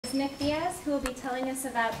is Nick Diaz, who will be telling us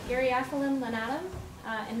about Eriophyllum lanatum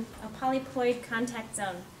in a polyploid contact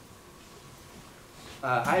zone.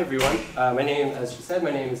 Hi everyone. As she said,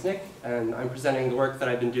 my name is Nick, and I'm presenting the work that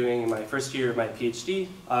I've been doing in my first year of my PhD,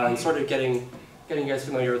 and sort of getting you guys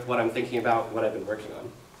familiar with what I'm thinking about, what I've been working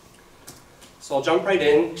on. So I'll jump right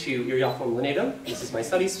into Eriophyllum lanatum. This is my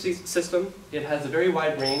study system. It has a very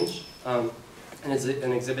wide range and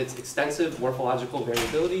exhibits extensive morphological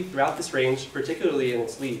variability throughout this range, particularly in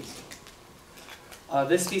its leaves.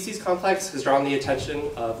 This species complex has drawn the attention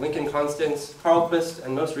of Lincoln Constance, Carl Quist,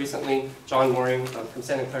 and most recently, John Mooring from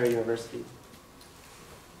Santa Clara University.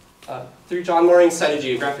 Through John Mooring's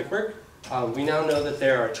cytogeographic work, we now know that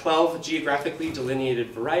there are 12 geographically delineated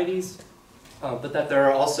varieties, but that there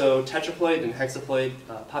are also tetraploid and hexaploid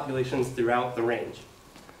populations throughout the range.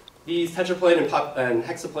 These tetraploid and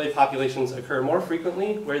hexaploid populations occur more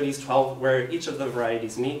frequently where each of the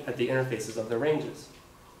varieties meet at the interfaces of their ranges.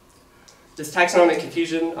 This taxonomic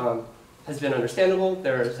confusion has been understandable.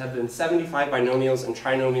 There have been 75 binomials and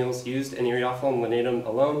trinomials used in Eriophyllum lanatum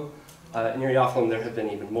alone. In Eriophyllum there have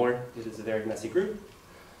been even more. It is a very messy group.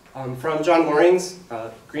 From John Mooring's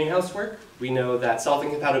greenhouse work, we know that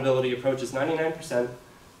self-incompatibility approaches 99%,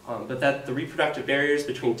 but that the reproductive barriers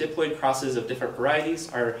between diploid crosses of different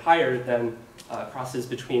varieties are higher than crosses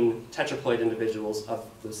between tetraploid individuals of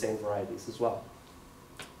the same varieties as well.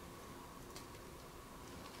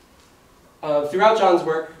 Throughout John's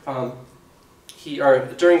work,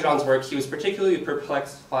 during John's work, he was particularly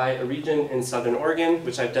perplexed by a region in southern Oregon,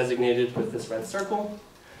 which I've designated with this red circle.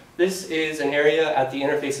 This is an area at the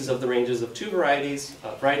interfaces of the ranges of two varieties,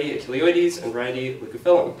 variety Achilleoides and variety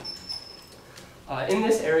Leucophyllum. In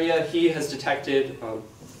this area, he has detected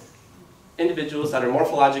individuals that are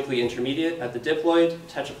morphologically intermediate at the diploid,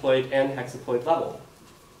 tetraploid, and hexaploid level.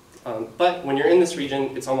 But when you're in this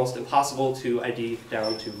region, it's almost impossible to ID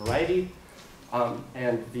down to variety.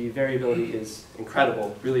 And the variability is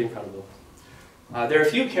incredible, really incredible. There are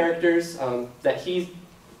a few characters that he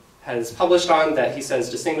has published on that he says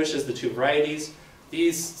distinguishes the two varieties.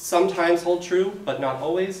 These sometimes hold true, but not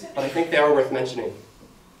always, but I think they are worth mentioning.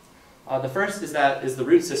 The first is the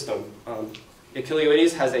root system.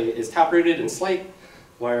 Achilleoides is taprooted and slight,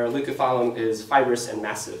 where Leucophyllum is fibrous and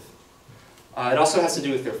massive. It also has to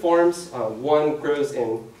do with their forms. One grows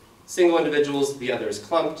in single individuals, the other is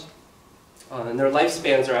clumped. And their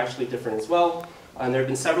lifespans are actually different as well. And there have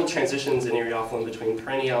been several transitions in Eriophyllum between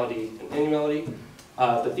perenniality and annuality,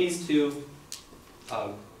 but these two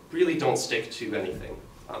really don't stick to anything,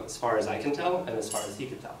 as far as I can tell, and as far as he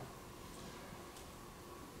could tell.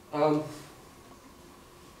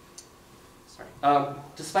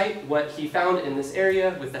 Despite what he found in this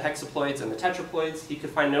area with the hexaploids and the tetraploids, he could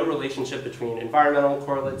find no relationship between environmental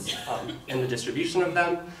correlates and the distribution of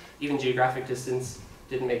them. Even geographic distance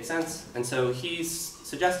didn't make sense, and so he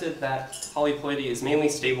suggested that polyploidy is mainly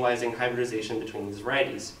stabilizing hybridization between these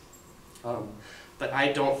varieties. But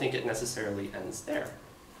I don't think it necessarily ends there.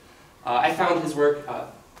 I found his work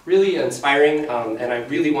really inspiring, and I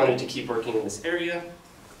really wanted to keep working in this area.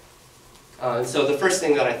 And so the first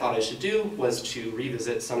thing that I thought I should do was to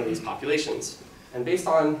revisit some of these populations. And based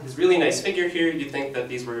on his really nice figure here, you'd think that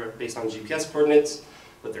these were based on GPS coordinates,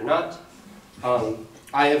 but they're not.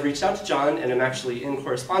 I have reached out to John, and I'm actually in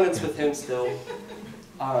correspondence with him still.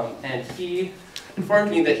 And he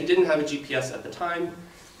informed me that he didn't have a GPS at the time,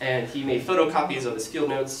 and he made photocopies of his field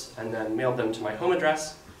notes and then mailed them to my home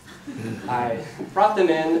address. I brought them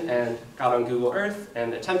in and got on Google Earth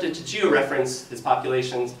and attempted to georeference his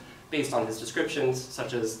populations based on his descriptions,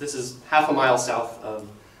 such as this is half a mile south of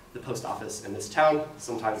the post office in this town.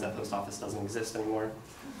 Sometimes that post office doesn't exist anymore.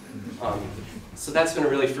 So that's been a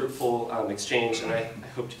really fruitful exchange, and I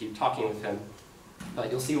hope to keep talking with him.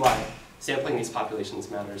 But you'll see why sampling these populations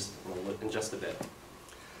matters in just a bit.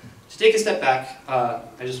 To take a step back,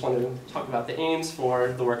 I just want to talk about the aims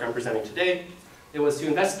for the work I'm presenting today. It was to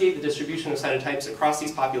investigate the distribution of cytotypes across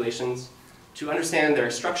these populations, to understand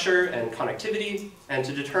their structure and connectivity, and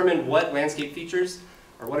to determine what landscape features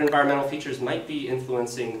or what environmental features might be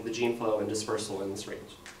influencing the gene flow and dispersal in this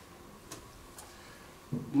range.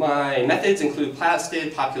 My methods include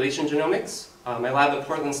plastid population genomics. My lab at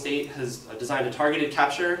Portland State has designed a targeted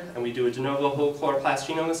capture, and we do a de novo whole chloroplast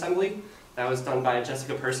genome assembly. That was done by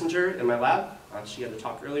Jessica Persinger in my lab. She had a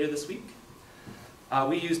talk earlier this week.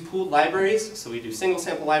 We use pooled libraries, so we do single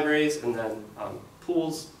sample libraries and then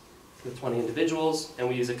pools with 20 individuals, and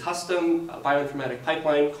we use a custom bioinformatic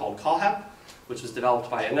pipeline called CallHap, which was developed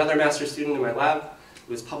by another master's student in my lab. It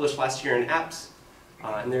was published last year in Apps,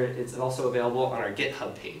 and it's also available on our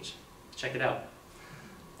GitHub page. Check it out.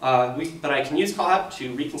 But I can use CallHap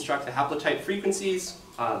to reconstruct the haplotype frequencies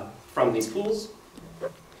from these pools.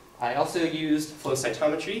 I also used flow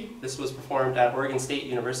cytometry. This was performed at Oregon State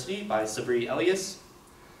University by Sabri Elias.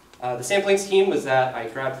 The sampling scheme was that I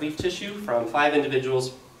grabbed leaf tissue from 5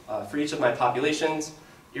 individuals for each of my populations.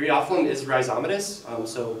 Eriophyllum is rhizomatous,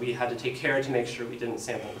 so we had to take care to make sure we didn't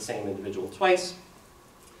sample the same individual twice.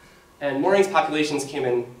 And Maureen's populations came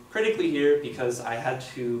in critically here because I had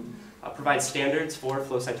to provide standards for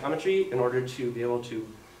flow cytometry in order to be able to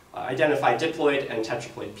identify diploid and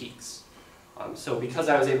tetraploid peaks. So because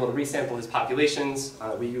I was able to resample his populations,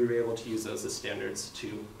 we were able to use those as standards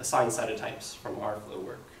to assign cytotypes from our flow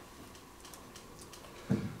work.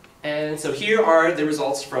 And so here are the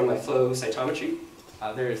results from my flow cytometry.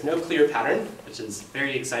 There is no clear pattern, which is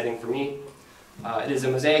very exciting for me. It is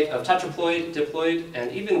a mosaic of tetraploid, diploid,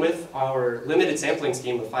 and even with our limited sampling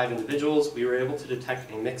scheme of 5 individuals, we were able to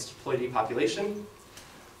detect a mixed Ploidy population,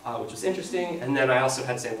 which was interesting. And then I also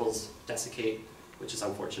had samples desiccate, which is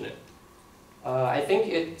unfortunate. I think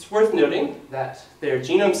it's worth noting that their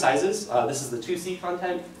genome sizes, this is the 2C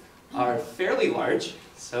content, are fairly large.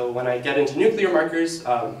 So when I get into nuclear markers,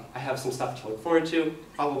 I have some stuff to look forward to,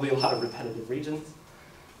 probably a lot of repetitive regions.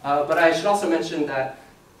 But I should also mention that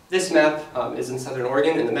this map is in Southern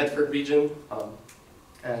Oregon in the Medford region,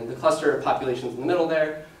 and the cluster of populations in the middle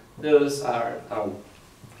there, those are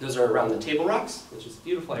around the Table Rocks, which is a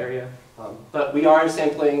beautiful area. But we are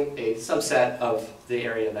sampling a subset of the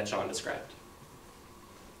area that John described.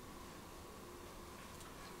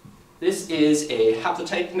 This is a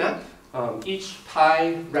haplotype map. Each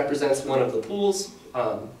pie represents one of the pools,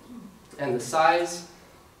 and the size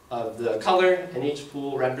of the color in each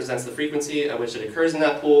pool represents the frequency at which it occurs in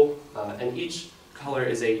that pool, and each color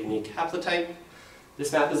is a unique haplotype.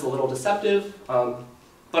 This map is a little deceptive,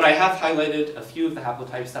 but I have highlighted a few of the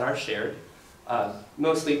haplotypes that are shared,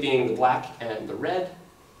 mostly being the black and the red.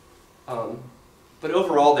 But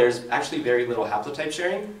overall, there's actually very little haplotype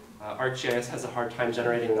sharing. ArcGIS has a hard time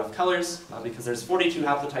generating enough colors because there's 42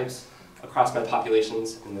 haplotypes across my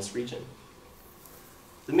populations in this region.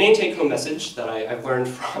 The main take-home message that I've learned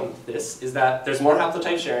from this is that there's more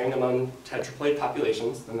haplotype sharing among tetraploid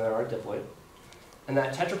populations than there are diploid, and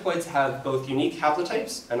that tetraploids have both unique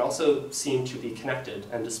haplotypes and also seem to be connected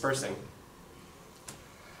and dispersing.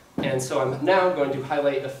 And so I'm now going to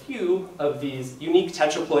highlight a few of these unique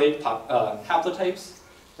tetraploid haplotypes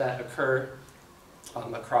that occur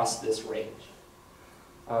across this range.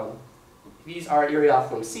 These are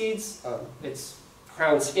Eriophyllum seeds. Its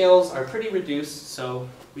crown scales are pretty reduced, so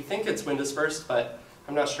we think it's wind dispersed, but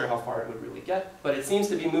I'm not sure how far it would really get. But it seems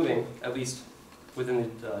to be moving, at least within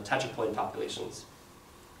the tetraploid populations.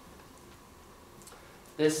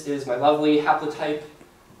 This is my lovely haplotype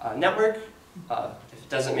network. If it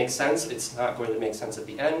doesn't make sense, it's not going to make sense at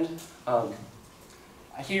the end.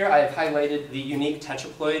 Here I have highlighted the unique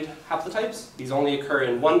tetraploid haplotypes. These only occur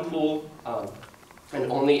in one pool and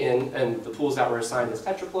only in the pools that were assigned as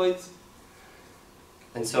tetraploids.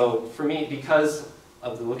 And so for me, because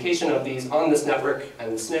of the location of these on this network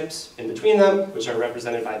and the SNPs in between them, which are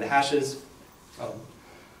represented by the hashes,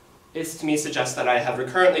 it to me suggests that I have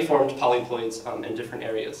recurrently formed polyploids in different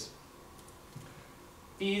areas.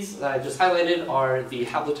 These that I just highlighted are the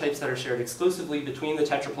haplotypes that are shared exclusively between the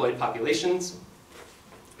tetraploid populations.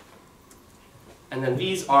 And then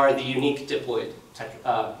these are the unique diploid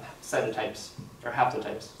cytotypes, or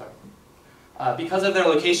haplotypes, sorry. Because of their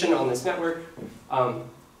location on this network,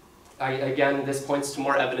 again, this points to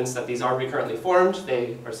more evidence that these are recurrently formed.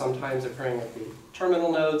 They are sometimes occurring at the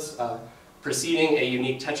terminal nodes, preceding a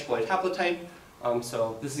unique tetraploid haplotype.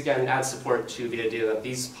 So this again adds support to the idea that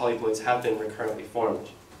these polyploids have been recurrently formed.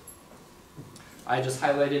 I just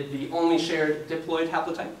highlighted the only shared diploid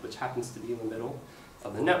haplotype, which happens to be in the middle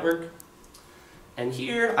of the network. And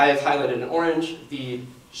here I have highlighted in orange the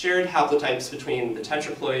shared haplotypes between the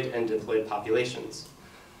tetraploid and diploid populations.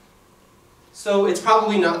 So it's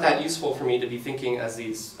probably not that useful for me to be thinking of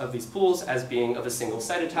these pools as being of a single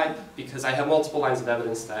cytotype, because I have multiple lines of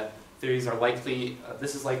evidence that these are likely,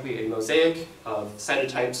 this is likely a mosaic of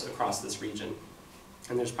cytotypes across this region.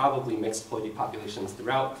 And there's probably mixed Ploidy populations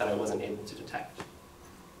throughout that I wasn't able to detect.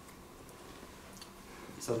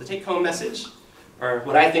 So the take-home message, or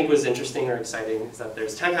what I think was interesting or exciting, is that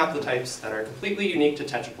there's 10 haplotypes that are completely unique to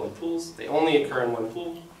tetraploid pools. They only occur in one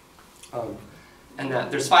pool. And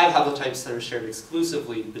that there's 5 haplotypes that are shared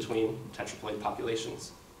exclusively between tetraploid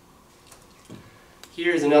populations.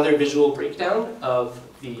 Here's another visual breakdown of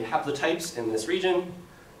the haplotypes in this region.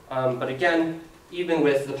 But again, even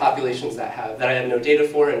with the populations that I have no data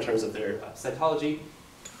for in terms of their cytology,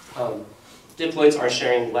 diploids are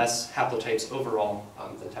sharing less haplotypes overall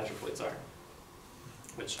than tetraploids are,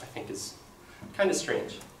 which I think is kind of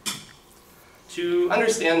strange. To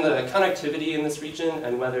understand the connectivity in this region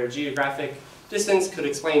and whether geographic distance could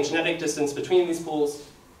explain genetic distance between these pools,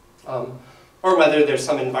 or whether there's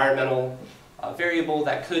some environmental variable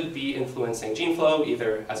that could be influencing gene flow,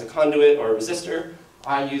 either as a conduit or a resistor,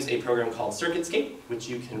 I use a program called CircuitScape, which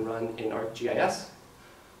you can run in ArcGIS.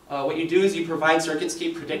 What you do is you provide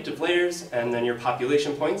CircuitScape predictive layers and then your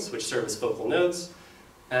population points, which serve as focal nodes.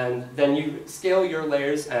 And then you scale your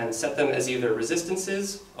layers and set them as either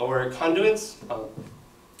resistances or conduits.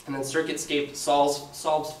 And then CircuitScape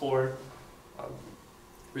solves for,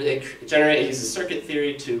 it uses circuit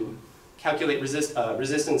theory to calculate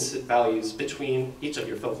resistance values between each of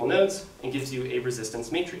your focal nodes and gives you a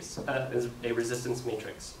resistance matrix.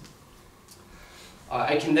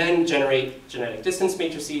 I can then generate genetic distance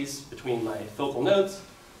matrices between my focal nodes,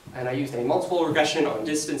 and I used a multiple regression on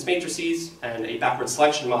distance matrices and a backward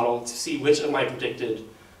selection model to see which of my predicted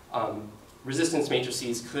resistance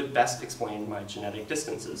matrices could best explain my genetic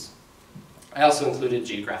distances. I also included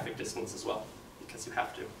geographic distance as well, because you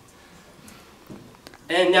have to.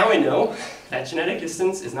 And now I know that genetic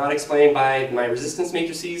distance is not explained by my resistance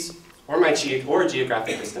matrices or my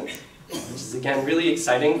geographic distance, which is again really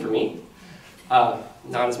exciting for me.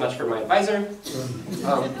 Not as much for my advisor.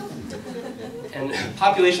 And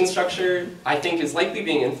population structure, I think, is likely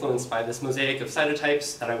being influenced by this mosaic of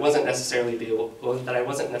cytotypes that I wasn't necessarily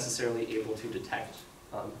able to detect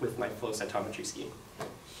with my flow cytometry scheme.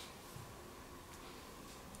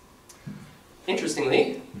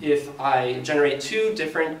 Interestingly, if I generate two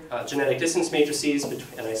different genetic distance matrices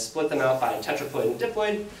and I split them out by tetraploid and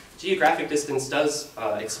diploid, geographic distance does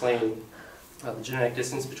explain the genetic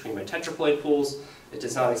distance between my tetraploid pools. It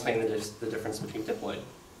does not explain the difference between diploid.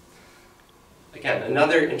 Again,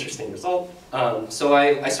 another interesting result. So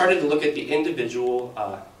I started to look at the individual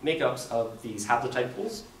makeups of these haplotype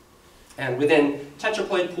pools. And within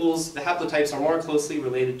tetraploid pools, the haplotypes are more closely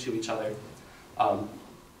related to each other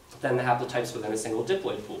than the haplotypes within a single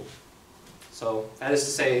diploid pool. So that is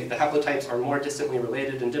to say, the haplotypes are more distantly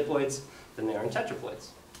related in diploids than they are in tetraploids.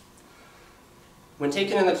 When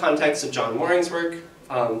taken in the context of John Mooring's work,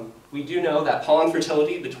 we do know that pollen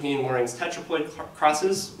fertility between Mooring's tetraploid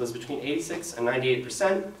crosses was between 86% and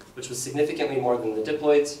 98%, which was significantly more than the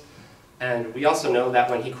diploids. And we also know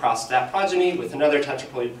that when he crossed that progeny with another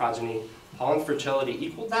tetraploid progeny, pollen fertility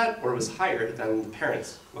equaled that or was higher than the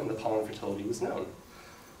parents when the pollen fertility was known.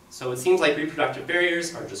 So it seems like reproductive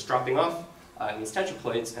barriers are just dropping off in these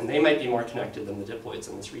tetraploids, and they might be more connected than the diploids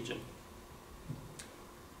in this region.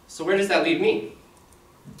 So where does that leave me?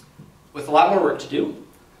 With a lot more work to do,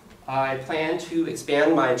 I plan to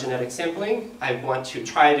expand my genetic sampling. I want to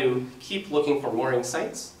try to keep looking for Mooring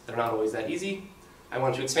sites. They're not always that easy. I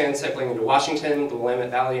want to expand sampling into Washington, the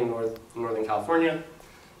Willamette Valley, and Northern California.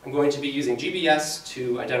 I'm going to be using GBS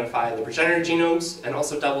to identify the progenitor genomes and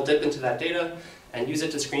also double dip into that data and use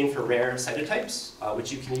it to screen for rare cytotypes,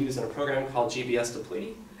 which you can use in a program called GBS to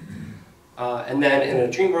Ploidy. And then in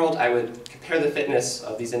a dream world, I would compare the fitness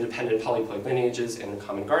of these independent polyploid lineages in the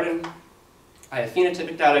common garden. I have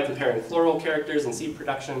phenotypic data comparing floral characters and seed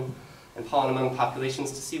production and pollen among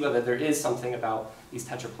populations to see whether there is something about these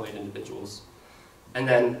tetraploid individuals. And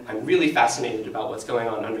then I'm really fascinated about what's going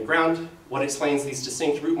on underground, what explains these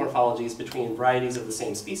distinct root morphologies between varieties of the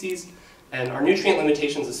same species, and are nutrient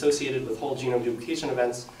limitations associated with whole genome duplication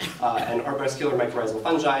events and arbuscular mycorrhizal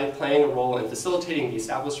fungi playing a role in facilitating the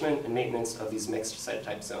establishment and maintenance of these mixed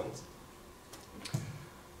cytotype zones.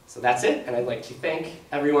 So that's it, and I'd like to thank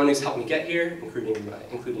everyone who's helped me get here,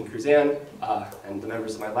 including Cruzanne and the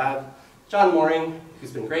members of my lab, John Mooring,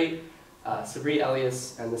 who's been great, Sabri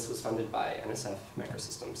Elias, and this was funded by NSF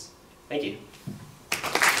Microsystems. Thank you.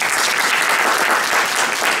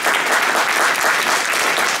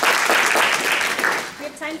 We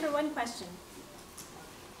have time for one question.